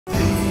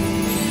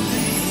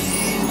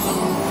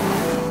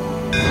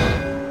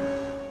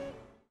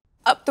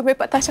अब तुम्हें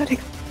पता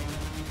चलेगा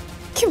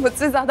कि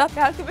मुझसे ज्यादा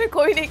प्यार तुम्हें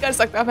कोई नहीं कर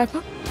सकता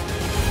वैभव,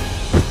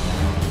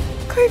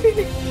 कोई भी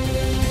नहीं।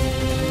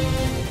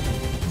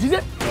 जीजे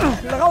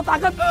लगाओ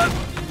ताकत।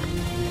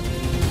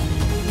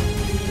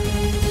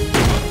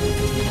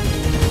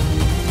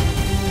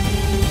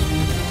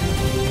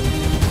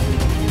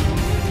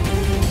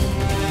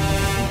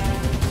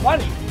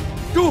 One,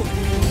 two.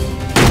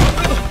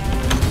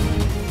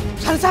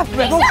 चल साहब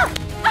वैभव।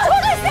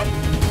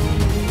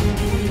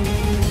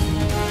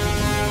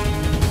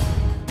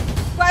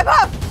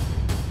 वैभव,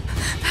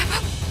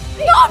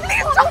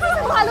 प्लीज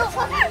संभालो।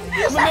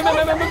 मैं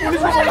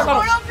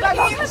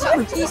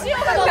पुलिस में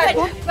बोला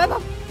करूँ।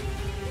 वैभव,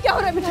 क्या हो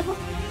रहा है बेटा?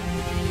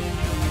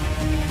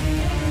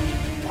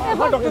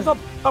 हाँ डॉक्टर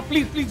साहब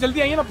प्लीज जल्दी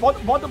आइए ना,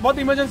 बहुत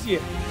इमरजेंसी है।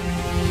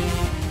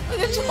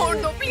 मुझे छोड़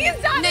दो प्लीज,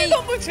 जाने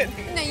दो मुझे।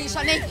 नहीं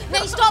ईशा,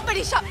 नहीं स्टॉप इट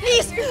ईशा,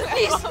 प्लीज।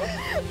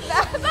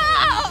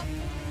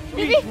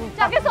 दीदी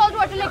जाके सॉल्ट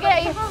वाटर लेके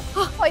आइए,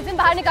 पॉइजन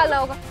बाहर निकालना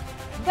होगा।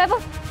 वैभव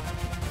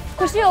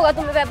कुछ नहीं होगा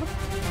तुम्हें वैभव।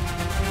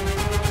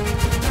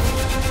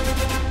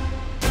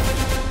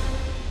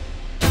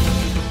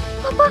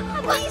 पापा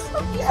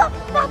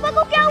पापा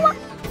को क्या हुआ?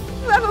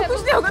 वैभव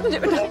कुछ नहीं होगा तुझे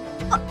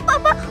बेटा।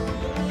 पापा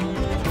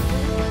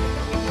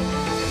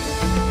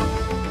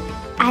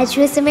आज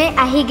वो समय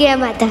आ ही गया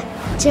माता,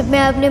 जब मैं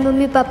अपने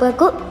मम्मी पापा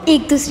को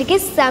एक दूसरे के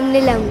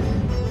सामने लाऊंगी।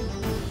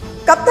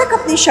 कब तक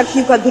अपनी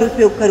शक्तियों का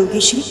दुरुपयोग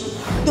करोगी श्री?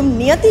 तुम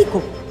नियति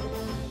को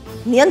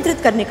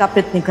नियंत्रित करने का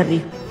प्रयत्न कर रही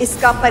हो,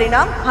 इसका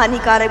परिणाम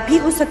हानिकारक भी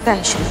हो सकता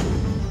है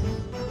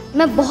श्री।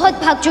 मैं बहुत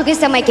भाग चुकी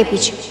समय के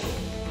पीछे,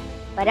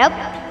 पर अब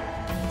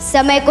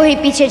समय को ही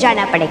पीछे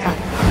जाना पड़ेगा।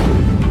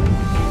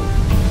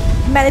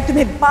 मैंने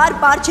तुम्हें बार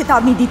बार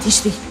चेतावनी दी थी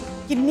श्री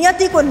कि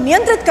नियति को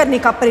नियंत्रित करने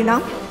का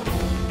परिणाम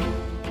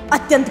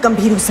अत्यंत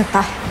गंभीर हो सकता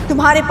है।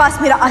 तुम्हारे पास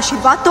मेरा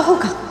आशीर्वाद तो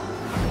होगा,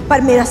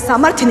 पर मेरा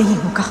सामर्थ्य नहीं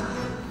होगा।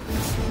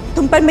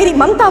 तुम पर मेरी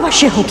ममता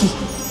अवश्य होगी,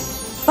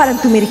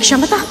 परंतु मेरी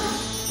क्षमता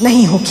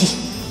नहीं होगी।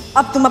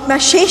 अब तुम अपना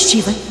शेष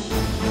जीवन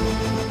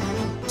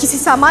किसी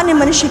सामान्य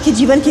मनुष्य के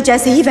जीवन के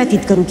जैसे ही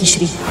व्यतीत करोगी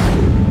श्री।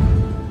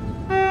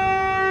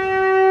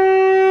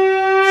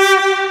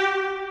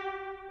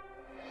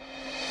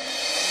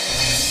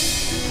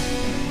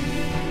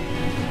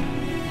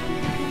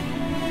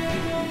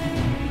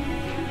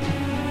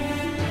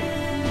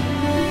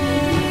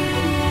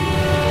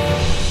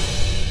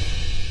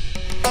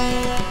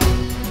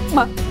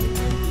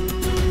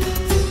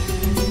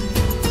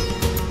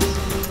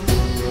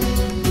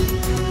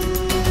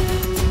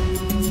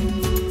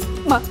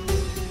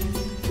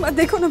 माँ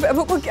देखो ना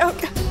वैभव को क्या हो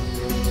गया।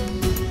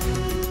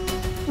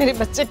 मेरे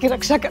बच्चे की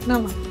रक्षा करना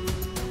माँ,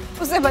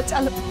 उसे बचा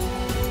लो,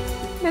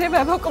 मेरे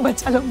वैभव को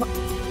बचा लो माँ,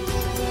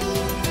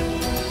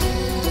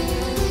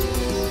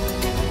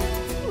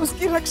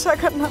 उसकी रक्षा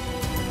करना।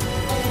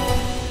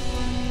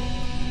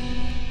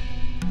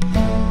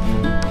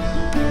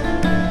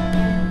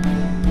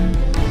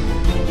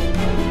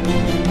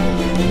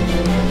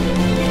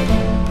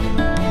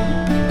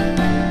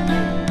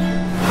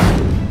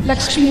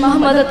 लक्ष्मी माँ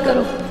मदद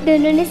करो।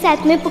 दोनों ने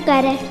साथ में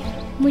पुकारा है,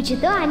 मुझे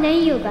तो आना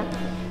ही होगा।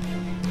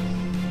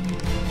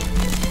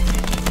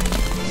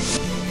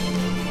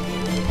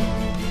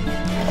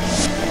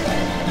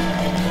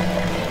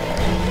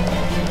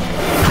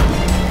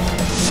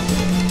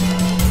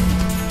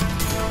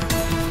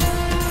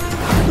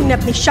 तुमने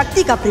अपनी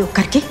शक्ति का प्रयोग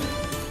करके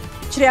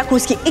श्रेया को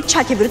उसकी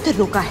इच्छा के विरुद्ध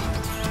रोका है।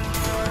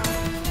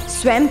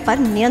 स्वयं पर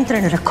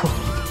नियंत्रण रखो,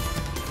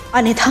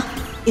 अन्यथा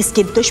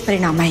इसके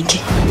दुष्परिणाम आएंगे।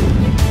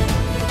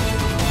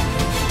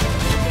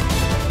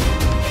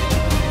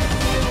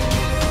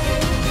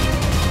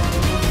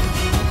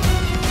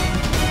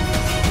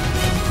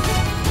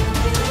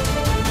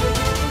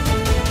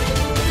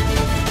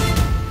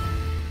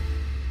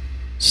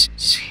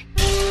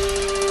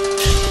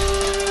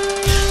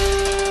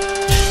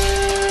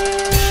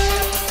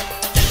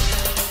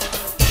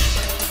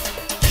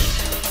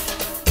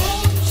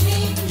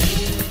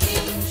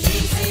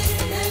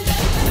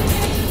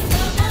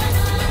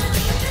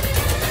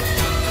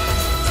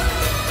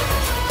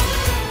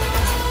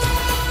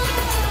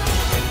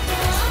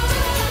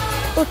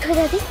 उठो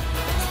दादी,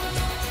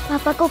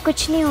 पापा को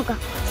कुछ नहीं होगा।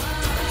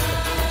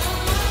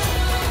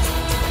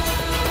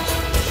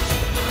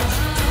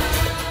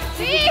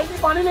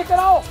 पानी लेकर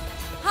आओ।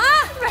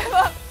 हाँ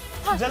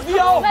वैभव, जल्दी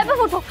आओ।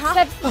 वैभव उठो। हाँ।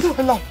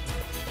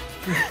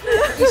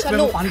 ईशा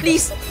लो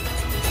प्लीज।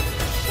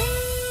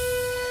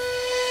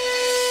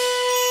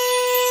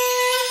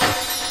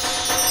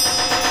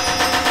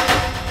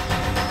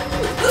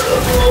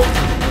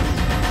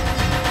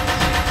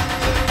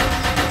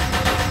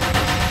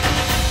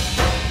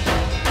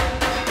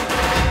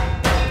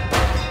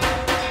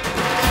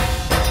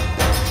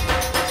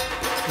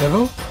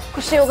 वैभव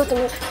कुछ नहीं होगा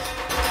तुम्हें।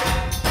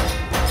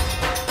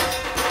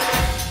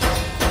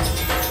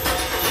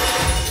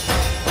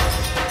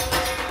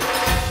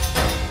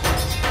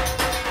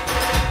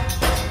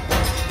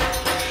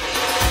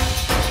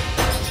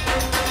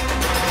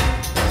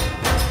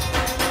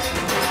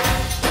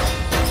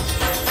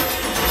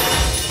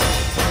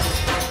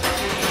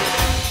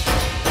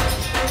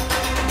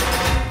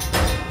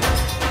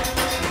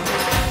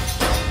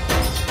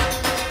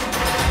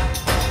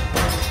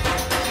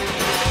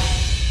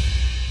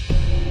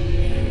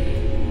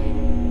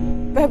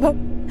 वैभव,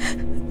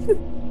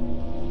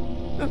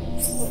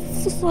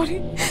 सॉरी,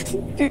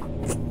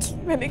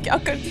 मैंने क्या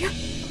कर दिया?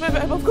 मैं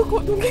वैभव को खो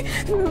दूंगी,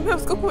 मैं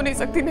उसको खो नहीं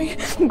सकती। नहीं,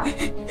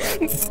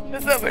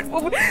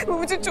 वो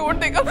मुझे छोड़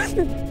देगा।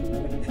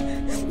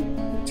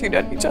 जीना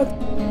नहीं चाहती।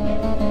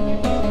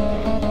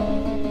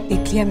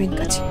 देख लिया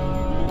मेनका जी,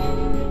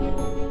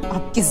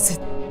 आपकी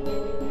जिद,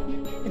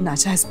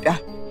 नाजायज प्यार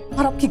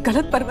और आपकी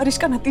गलत परवरिश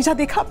का नतीजा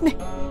देखा आपने।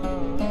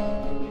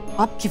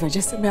 आपकी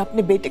वजह से मैं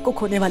अपने बेटे को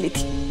खोने वाली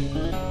थी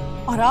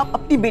और आप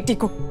अपनी बेटी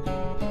को।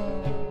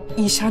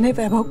 ईशा ने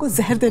वैभव को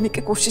जहर देने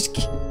की कोशिश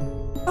की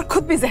और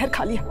खुद भी जहर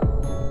खा लिया।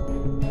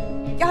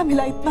 क्या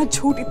मिला इतना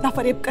झूठ, इतना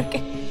फरेब करके?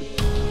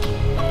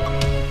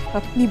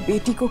 अपनी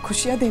बेटी को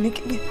खुशियां देने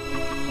के लिए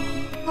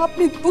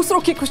आपने दूसरों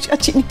की खुशियां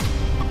छीनी।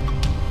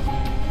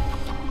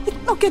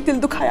 कितनों के दिल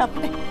दुखाया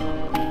आपने,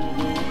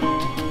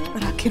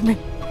 और आखिर में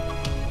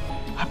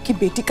आपकी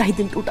बेटी का ही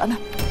दिल टूटा ना।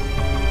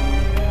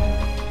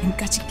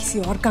 इनका जी किसी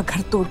और का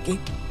घर तोड़ के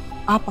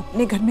आप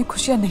अपने घर में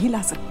खुशियां नहीं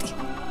ला सकती।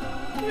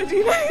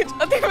 जीना नहीं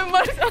चाहती, मैं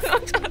मर जाना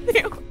चाहती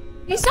हूँ।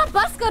 ईशा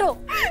बस करो,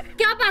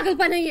 क्या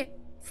पागलपन है ये?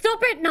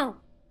 Stop it now.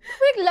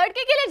 तू एक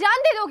लड़के के लिए जान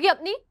दे दोगी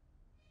अपनी?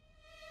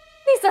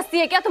 इतनी सस्ती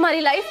है क्या तुम्हारी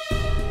लाइफ?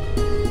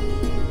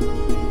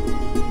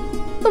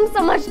 तुम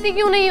समझती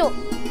क्यों नहीं हो?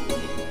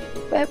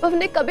 वैभव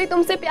ने कभी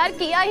तुमसे प्यार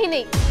किया ही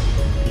नहीं।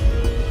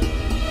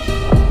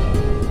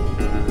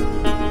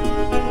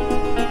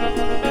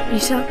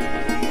 ईशा,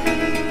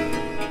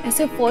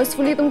 ऐसे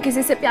फोर्सफुली तुम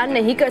किसी से प्यार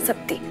नहीं कर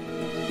सकती।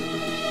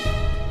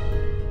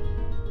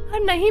 और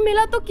नहीं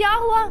मिला तो क्या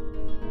हुआ?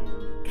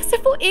 क्या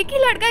सिर्फ वो एक ही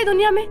लड़का है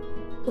दुनिया में?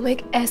 तुम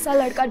एक ऐसा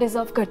लड़का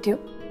डिजर्व करती हो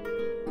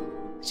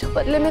जो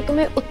बदले में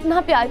तुम्हें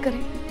उतना प्यार करे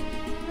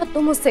ना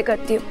तुम उससे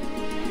करती हो।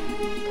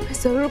 तुम्हें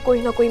जरूर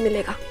कोई ना कोई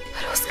मिलेगा,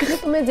 पर उसके लिए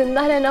तुम्हें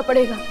जिंदा रहना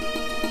पड़ेगा।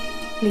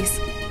 प्लीज,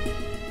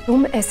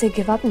 तुम ऐसे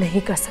गिव अप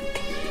नहीं कर सकती।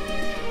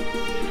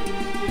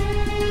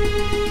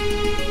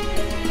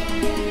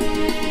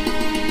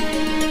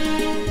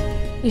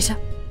 ईशा,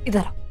 इधर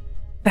आओ,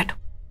 बैठो,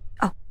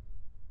 आओ,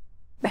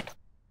 बैठो।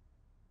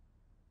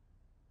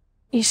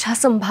 ईशा,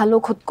 संभालो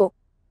खुद को।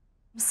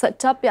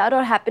 सच्चा प्यार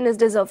और हैप्पीनेस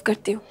डिजर्व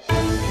करती हूँ।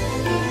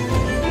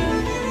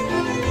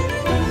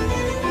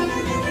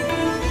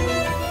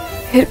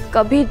 फिर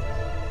कभी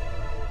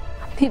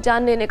अपनी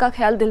जान लेने का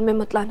ख्याल दिल में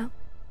मत लाना।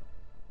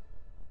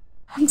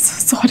 I'm so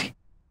sorry।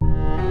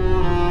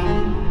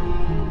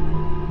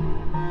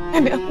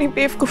 मैंने अपनी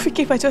बेवकूफी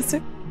की वजह से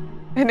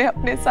मैंने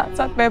अपने साथ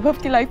साथ वैभव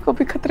की लाइफ को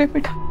भी खतरे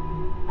में डाला।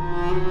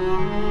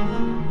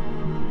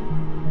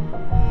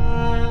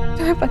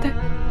 तुम्हें पता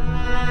है,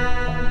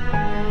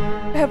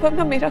 वैभव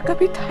ना मेरा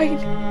कभी था ही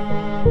नहीं।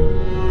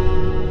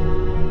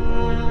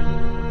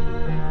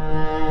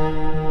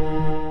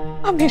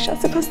 हमेशा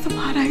से बस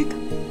तुम्हारा ही था।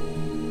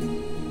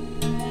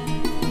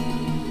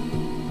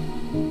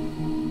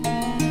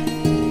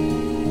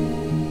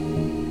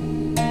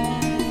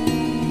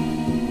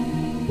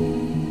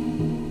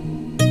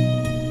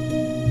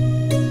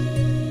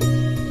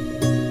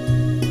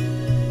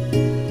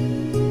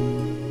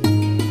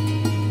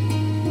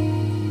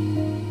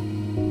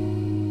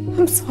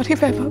 I'm sorry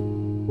वैभव।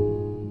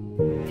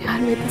 यार,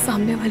 में तो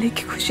सामने वाले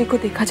की खुशी को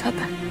देखा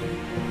जाता है,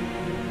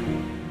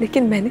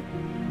 लेकिन मैंने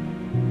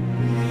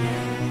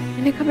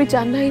कभी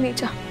जानना ही नहीं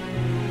चाहा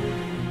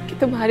कि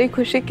तुम्हारी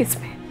खुशी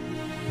किसमें,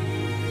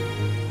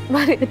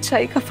 तुम्हारी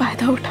अच्छाई का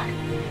फायदा उठाए।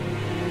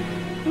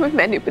 तुम्हें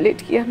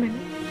मैनिपुलेट किया मैंने,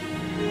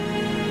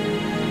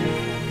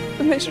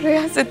 तुम्हें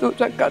श्रेया से दूर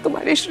रखा,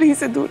 तुम्हारी श्री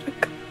से दूर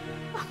रखा।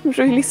 I'm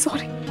really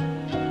sorry।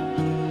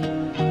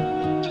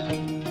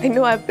 I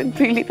know I've been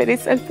really very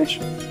selfish।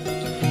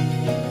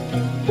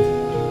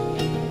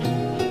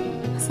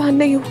 आसान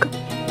नहीं होगा,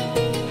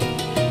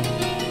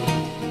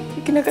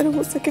 लेकिन अगर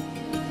हो सके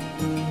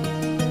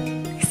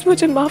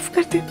मुझे माफ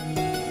कर दे।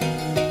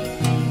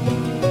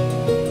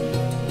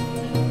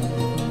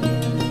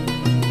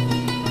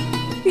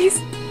 Please.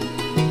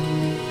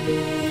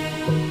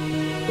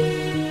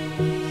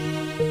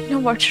 You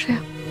know what,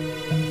 Shreya?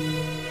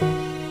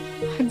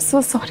 I'm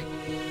so sorry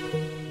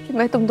कि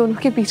मैं तुम दोनों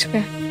के बीच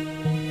में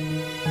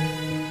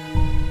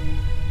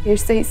देर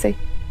से ही सही,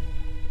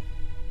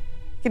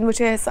 लेकिन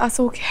मुझे एहसास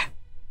हो गया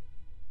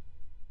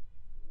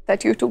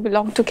that you two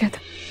belong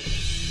together।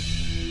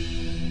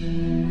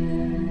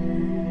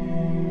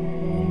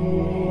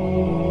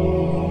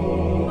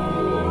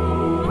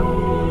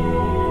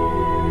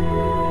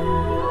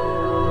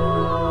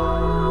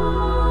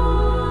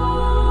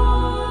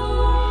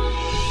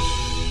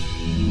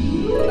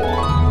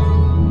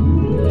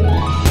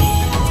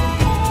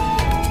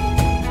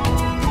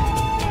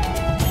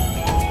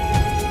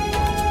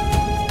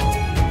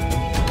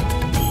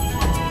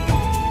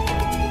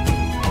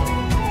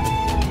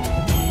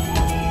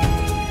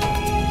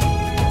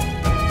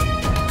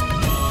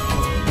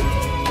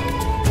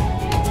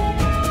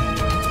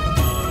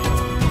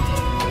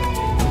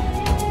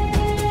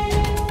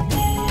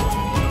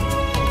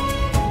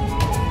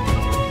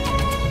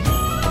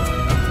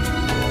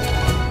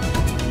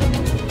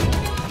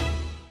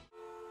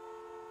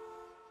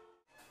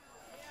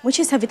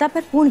 मुझे सविता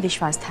पर पूर्ण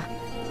विश्वास था।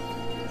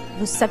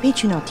 वो सभी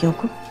चुनौतियों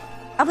को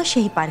अवश्य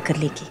ही पार कर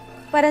लेगी।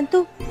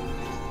 परंतु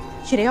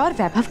श्रेया और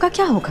वैभव का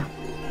क्या होगा?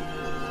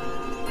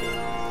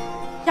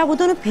 क्या वो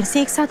दोनों फिर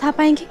से एक साथ आ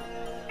पाएंगे?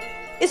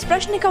 इस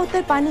प्रश्न का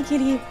उत्तर पाने के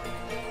लिए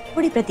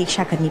थोड़ी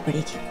प्रतीक्षा करनी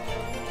पड़ेगी।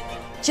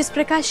 जिस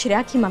प्रकार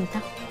श्रेया की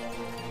ममता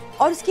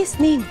और उसके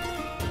स्नेह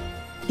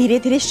धीरे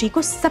धीरे श्री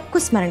को सब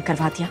कुछ स्मरण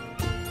करवा दिया,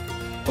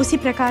 उसी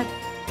प्रकार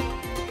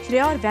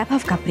श्रेया और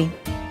वैभव का प्रेम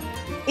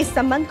इस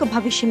संबंध को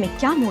भविष्य में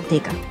क्या मोड़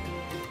देगा,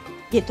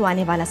 ये तो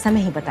आने वाला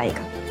समय ही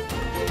बताएगा।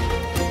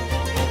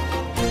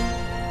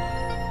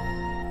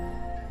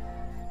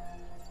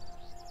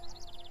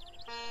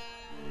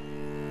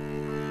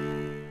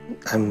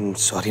 I'm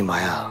sorry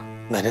माया,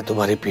 मैंने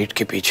तुम्हारी पीठ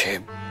के पीछे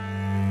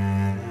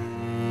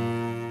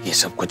ये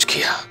सब कुछ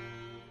किया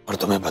और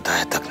तुम्हें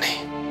बताया तक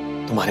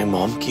नहीं। तुम्हारे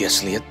मॉम की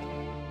असलियत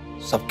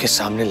सबके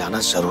सामने लाना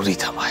जरूरी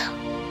था माया।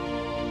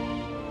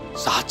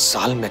 7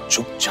 साल मैं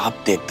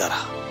चुपचाप देखता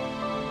रहा,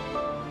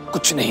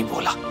 कुछ नहीं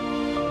बोला,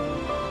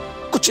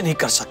 कुछ नहीं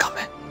कर सका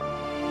मैं।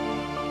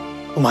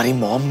 तुम्हारी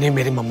मॉम ने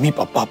मेरे मम्मी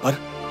पापा पर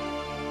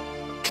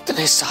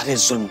कितने सारे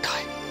जुल्म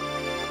ढाए।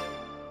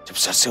 जब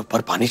सर से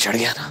ऊपर पानी चढ़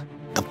गया ना,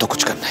 तब तो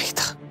कुछ करना ही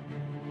था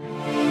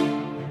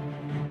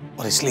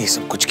और इसलिए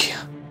सब कुछ किया।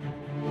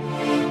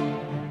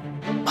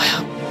 माया,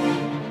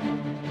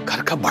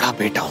 घर का बड़ा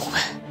बेटा हूं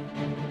मैं,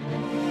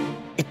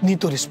 इतनी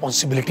तो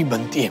रिस्पॉन्सिबिलिटी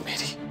बनती है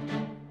मेरी।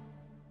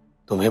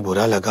 तुम्हें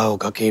बुरा लगा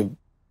होगा कि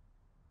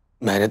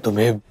मैंने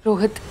तुम्हें।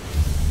 रोहित,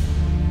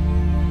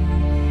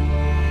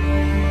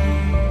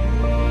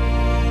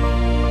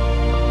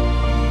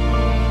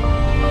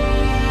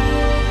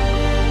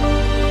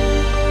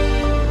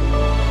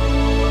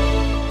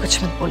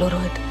 कुछ मत बोलो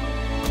रोहित।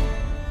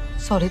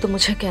 सॉरी तो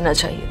मुझे कहना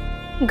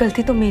चाहिए,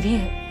 गलती तो मेरी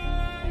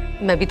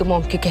है। मैं भी तो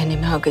मॉम के कहने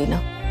में आ गई ना,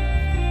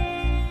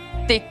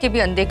 देख के भी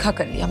अनदेखा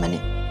कर लिया मैंने।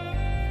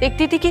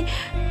 देखती थी कि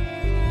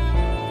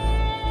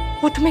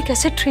वो तुम्हें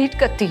कैसे ट्रीट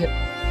करती है,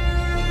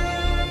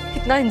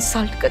 कितना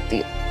इंसल्ट करती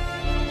है।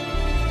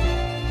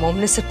 मॉम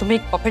ने सिर्फ तुम्हें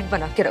एक पपेट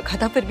बना के रखा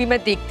था, फिर भी मैं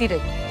देखती रही,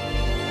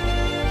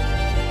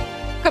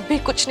 कभी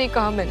कुछ नहीं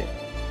कहा मैंने।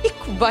 एक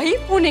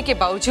वाइफ होने के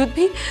बावजूद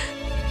भी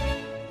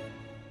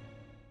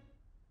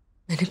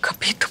मैंने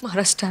कभी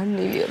तुम्हारा स्टैंड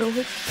नहीं लिया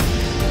रोहित।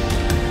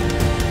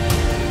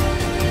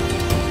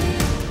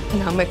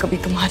 ना मैं कभी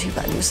तुम्हारी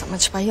वैल्यू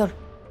समझ पाई और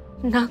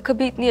ना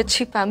कभी इतनी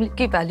अच्छी फैमिली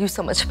की वैल्यू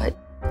समझ पाई।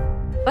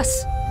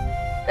 बस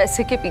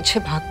पैसे के पीछे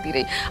भागती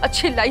रही,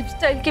 अच्छे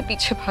लाइफस्टाइल के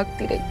पीछे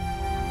भागती रही।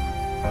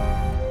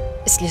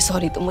 इसलिए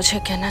सॉरी तो मुझे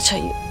कहना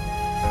चाहिए।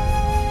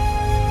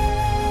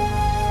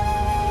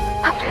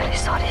 I'm really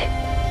sorry।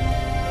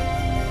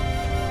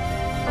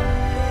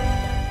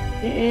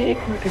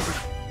 एक मिनट।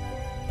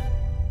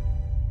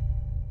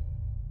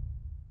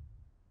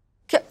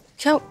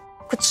 क्या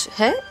कुछ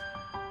है?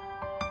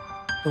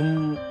 तुम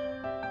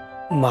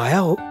माया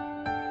हो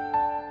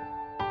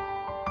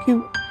कि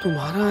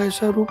तुम्हारा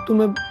ऐसा रूप तो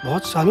मैं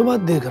बहुत सालों बाद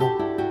देख रहा हूँ।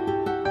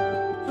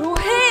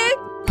 रोहित,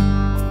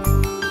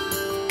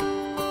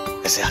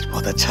 वैसे आज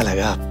बहुत अच्छा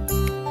लगा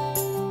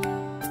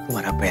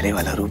तुम्हारा पहले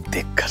वाला रूप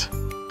देखकर,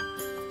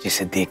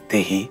 जिसे देखते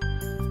ही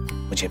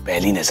मुझे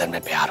पहली नजर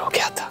में प्यार हो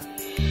गया था।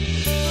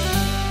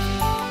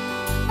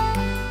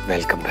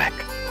 Welcome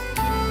back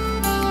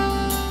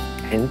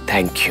and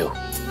thank you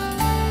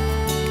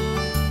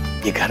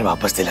ये घर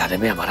वापस दिलाने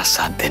में हमारा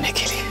साथ देने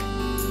के लिए।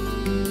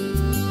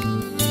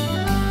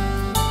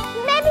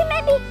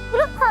 मैं भी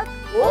ग्रुप हग।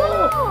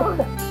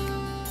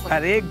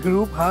 अरे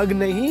ग्रुप हग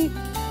नहीं,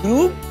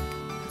 ग्रुप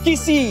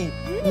किसी।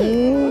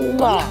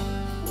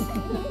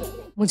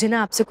 मुझे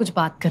ना आपसे कुछ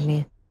बात करनी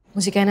है।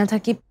 मुझे कहना था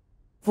कि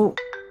वो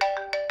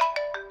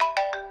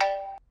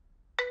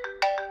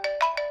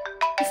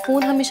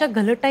फोन हमेशा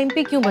गलत टाइम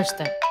पे क्यों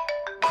बजता है?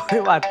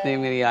 कोई बात नहीं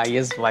मेरी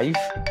आईएएस वाइफ।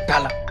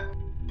 डाला।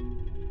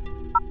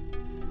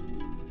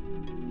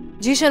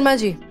 जी शर्मा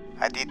जी।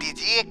 अदिति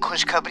जी, एक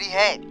खुशखबरी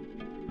है।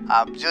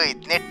 आप जो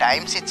इतने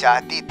टाइम से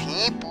चाहती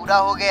थी पूरा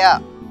हो गया।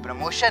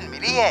 प्रमोशन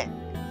मिली है।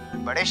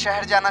 बड़े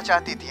शहर जाना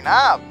चाहती थी ना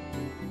आप।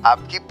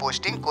 आपकी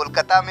पोस्टिंग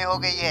कोलकाता में हो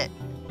गई है,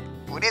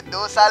 पूरे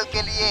 2 साल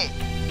के लिए।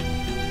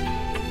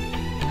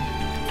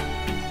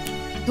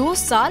 2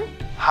 साल?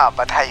 हाँ,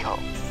 बधाई हो।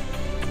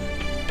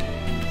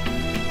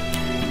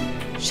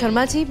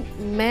 शर्मा जी,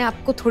 मैं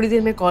आपको थोड़ी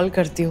देर में कॉल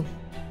करती हूँ।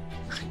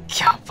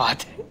 क्या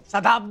बात है,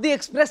 शताब्दी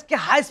एक्सप्रेस के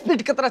हाई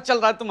स्पीड की तरह चल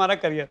रहा है तुम्हारा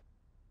career.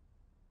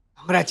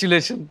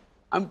 Congratulation,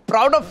 I am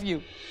proud of you.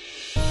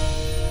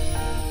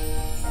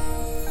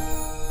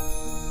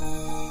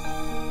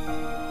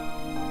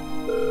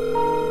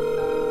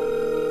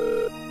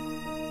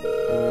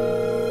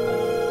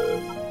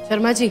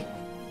 Sharma ji,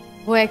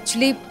 वो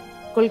एक्चुअली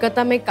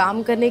कोलकाता में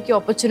काम करने की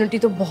अपॉर्चुनिटी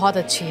तो बहुत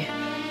अच्छी है।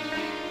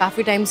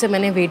 काफी टाइम से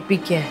मैंने वेट भी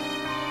किया है,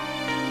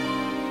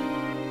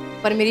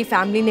 पर मेरी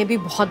फैमिली ने भी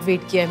बहुत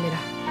वेट किया है मेरा।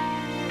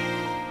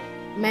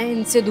 मैं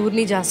इनसे दूर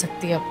नहीं जा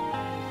सकती अब।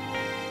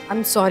 आई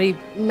एम सॉरी,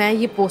 मैं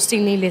ये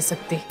पोस्टिंग नहीं ले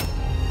सकती।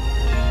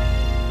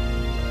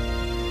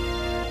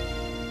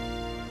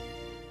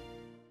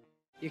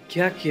 ये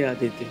क्या किया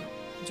अदिति?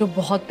 जो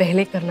बहुत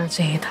पहले करना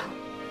चाहिए था।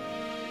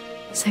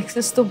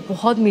 सक्सेस तो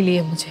बहुत मिली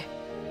है मुझे,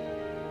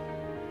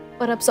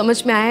 पर अब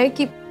समझ में आया है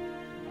कि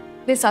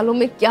इतने सालों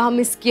में क्या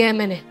मिस किया है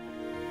मैंने।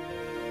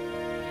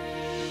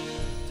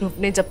 ध्रुव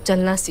ने जब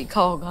चलना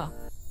सीखा होगा,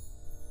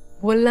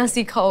 बोलना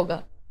सीखा होगा,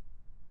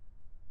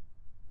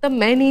 तब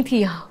मैं नहीं थी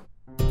यहाँ।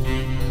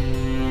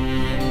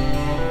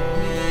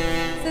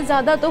 इससे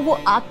ज्यादा तो वो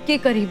आपके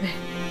करीब है,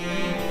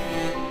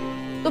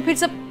 तो फिर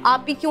सब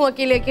आप ही क्यों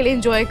अकेले अकेले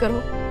एंजॉय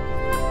करो?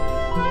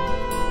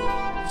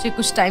 मुझे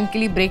कुछ टाइम के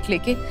लिए ब्रेक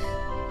लेके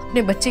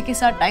अपने बच्चे के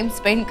साथ टाइम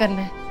स्पेंड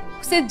करना है,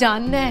 उसे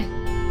जानना है।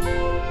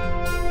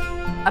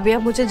 अभी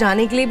आप मुझे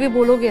जाने के लिए भी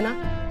बोलोगे ना,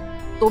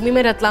 तो भी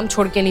मैं रतलाम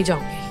छोड़ के नहीं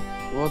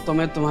जाऊंगी। वो तो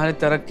मैं तुम्हारी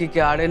तरक्की के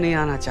आड़े नहीं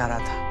आना चाह रहा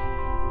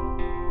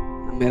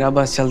था। मेरा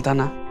बस चलता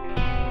ना,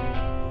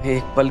 मैं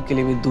एक पल के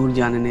लिए भी दूर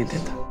जाने नहीं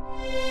देता।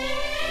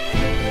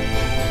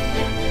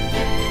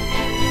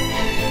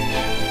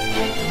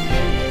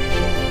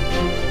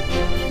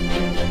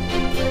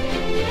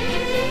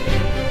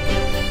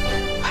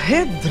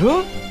 अरे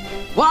ध्रुव,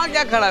 वहां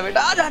क्या खड़ा है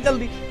बेटा? आ जा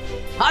जल्दी,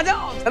 आ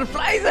जाओ,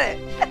 सरप्राइज है।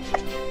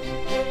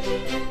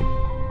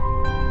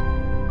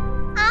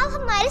 आप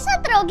हमारे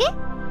साथ रहोगे?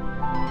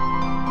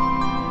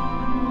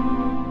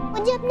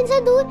 मुझे अपने से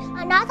दूर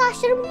अनाथ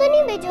आश्रम तो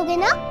नहीं भेजोगे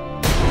ना?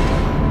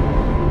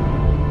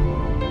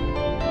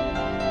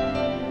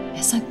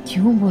 ऐसा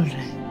क्यों बोल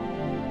रहे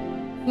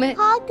हैं? मैं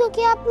हाँ,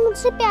 क्योंकि आप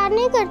मुझसे प्यार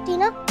नहीं करती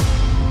ना।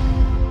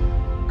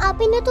 आप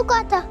ही ने तो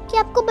कहा था कि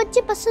आपको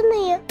बच्चे पसंद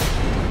नहीं है।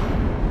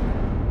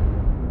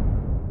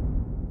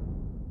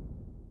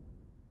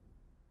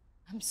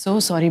 I'm so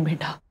sorry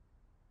बेटा,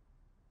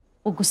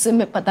 वो गुस्से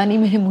में पता नहीं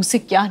मेरे मुंह से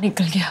क्या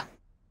निकल गया,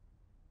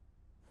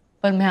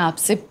 पर मैं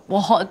आपसे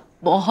बहुत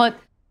बहुत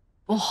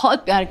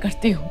बहुत प्यार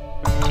करती हूँ।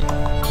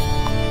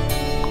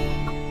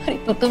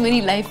 अरे तो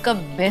मेरी लाइफ का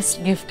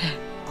बेस्ट गिफ्ट है।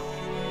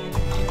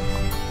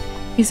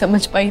 नहीं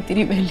समझ पाई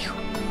तेरी वैल्यू।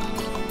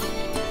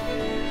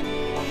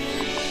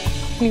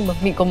 अपनी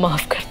मम्मी को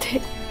माफ कर दे।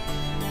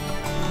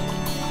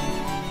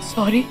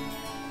 Sorry.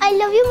 I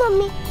love you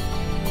mummy.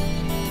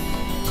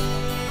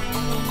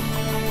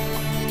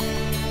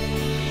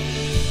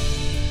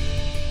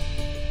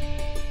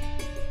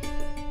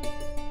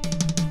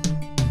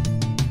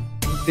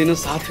 तीनों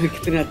साथ में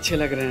कितने अच्छे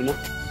लग रहे हैं ना।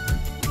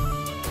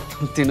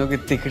 हम तीनों की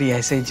तिकड़ी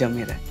ऐसे ही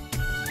जमी रहे।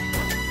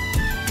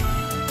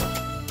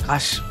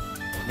 काश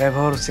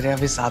वैभव और श्रेया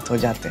भी साथ हो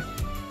जाते,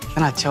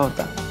 कितना अच्छा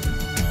होता।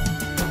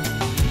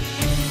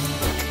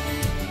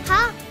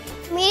 हाँ,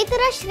 मेरी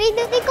तरह श्री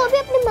दीदी को भी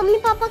अपने मम्मी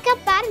पापा का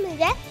प्यार मिल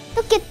जाए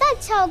तो कितना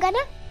अच्छा होगा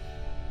ना।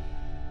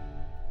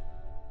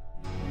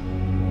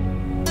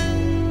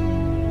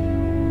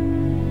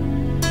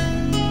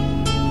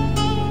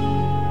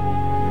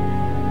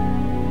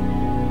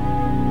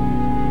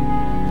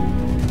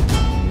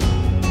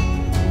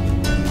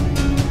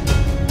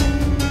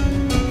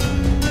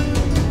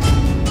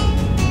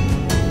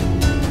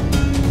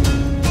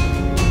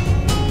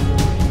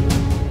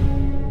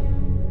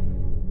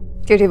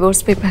 ये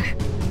डिवोर्स पेपर है।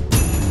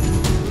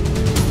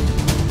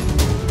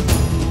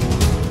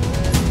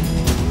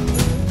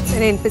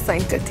 मैंने इन पे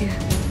साइन कर दिया।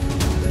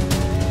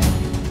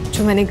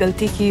 जो मैंने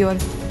गलती की और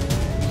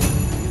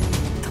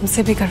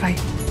तुमसे भी करवाई,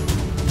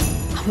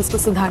 हम उसको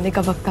सुधारने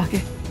का वक्त आ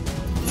गया।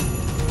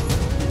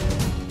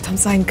 तुम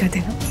साइन कर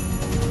देना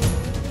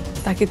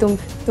ताकि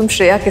तुम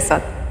श्रेया के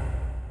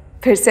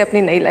साथ फिर से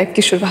अपनी नई लाइफ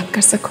की शुरुआत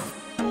कर सको।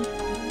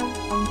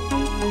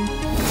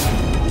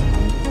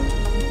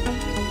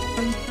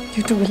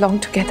 You two belong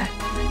together.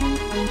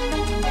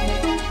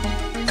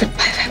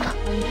 Goodbye, Vaibhav.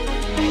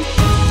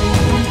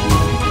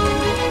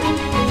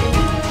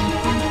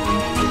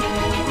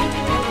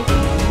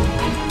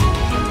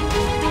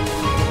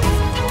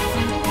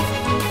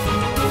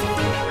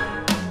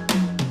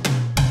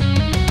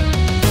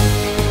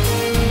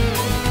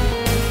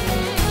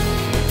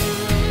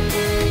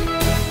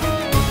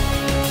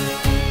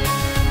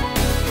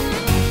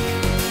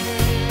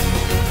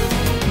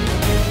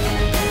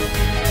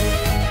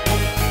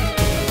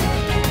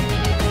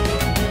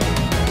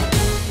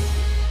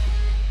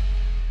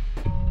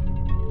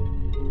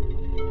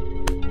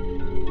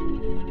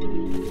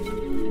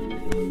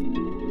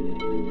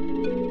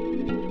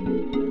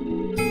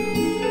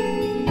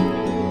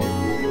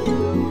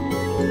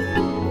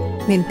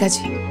 Maneka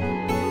ji.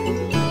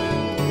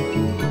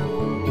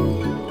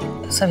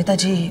 Savita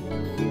ji,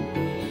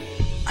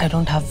 I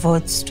don't have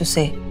words to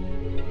से।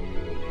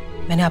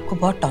 मैंने आपको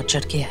बहुत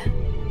टॉर्चर किया है।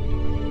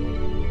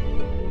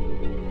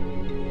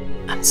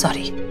 I am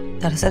sorry.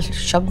 दरअसल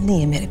शब्द नहीं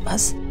है मेरे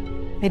पास।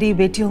 मेरी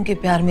बेटियों के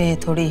प्यार में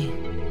थोड़ी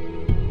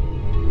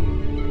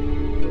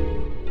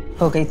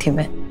हो गई थी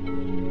मैं,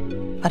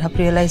 पर अब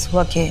रियलाइज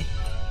हुआ कि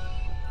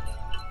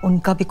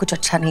उनका भी कुछ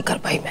अच्छा नहीं कर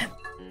पाई मैं।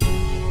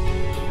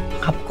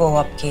 आपको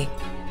आपके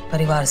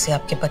परिवार से,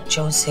 आपके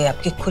बच्चों से,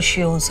 आपकी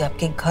खुशियों से,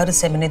 आपके घर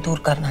से मैंने दूर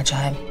करना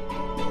चाहा।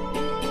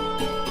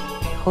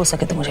 हो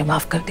सके तो मुझे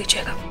माफ कर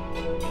दीजिएगा।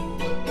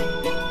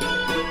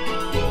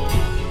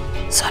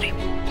 सॉरी।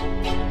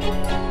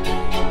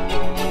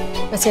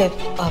 वैसे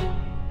आप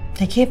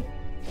देखिए,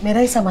 मेरा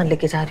ही सामान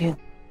लेके जा रही हूँ,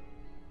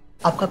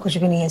 आपका कुछ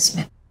भी नहीं है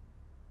इसमें।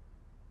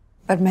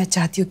 पर मैं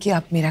चाहती हूँ कि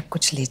आप मेरा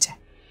कुछ ले जाए।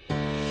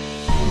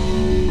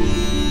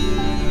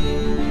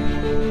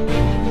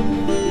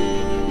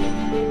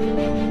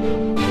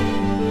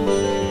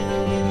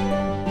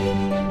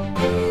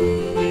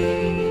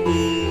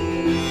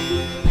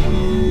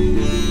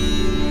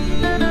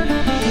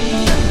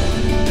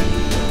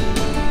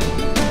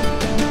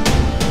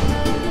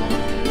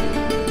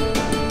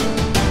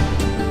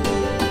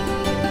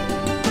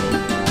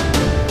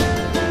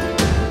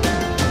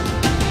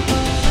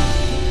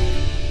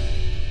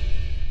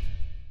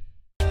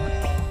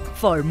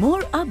 For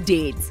more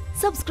updates,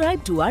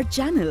 subscribe to our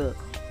channel,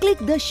 click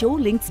the show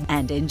links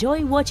and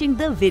enjoy watching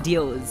the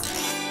videos.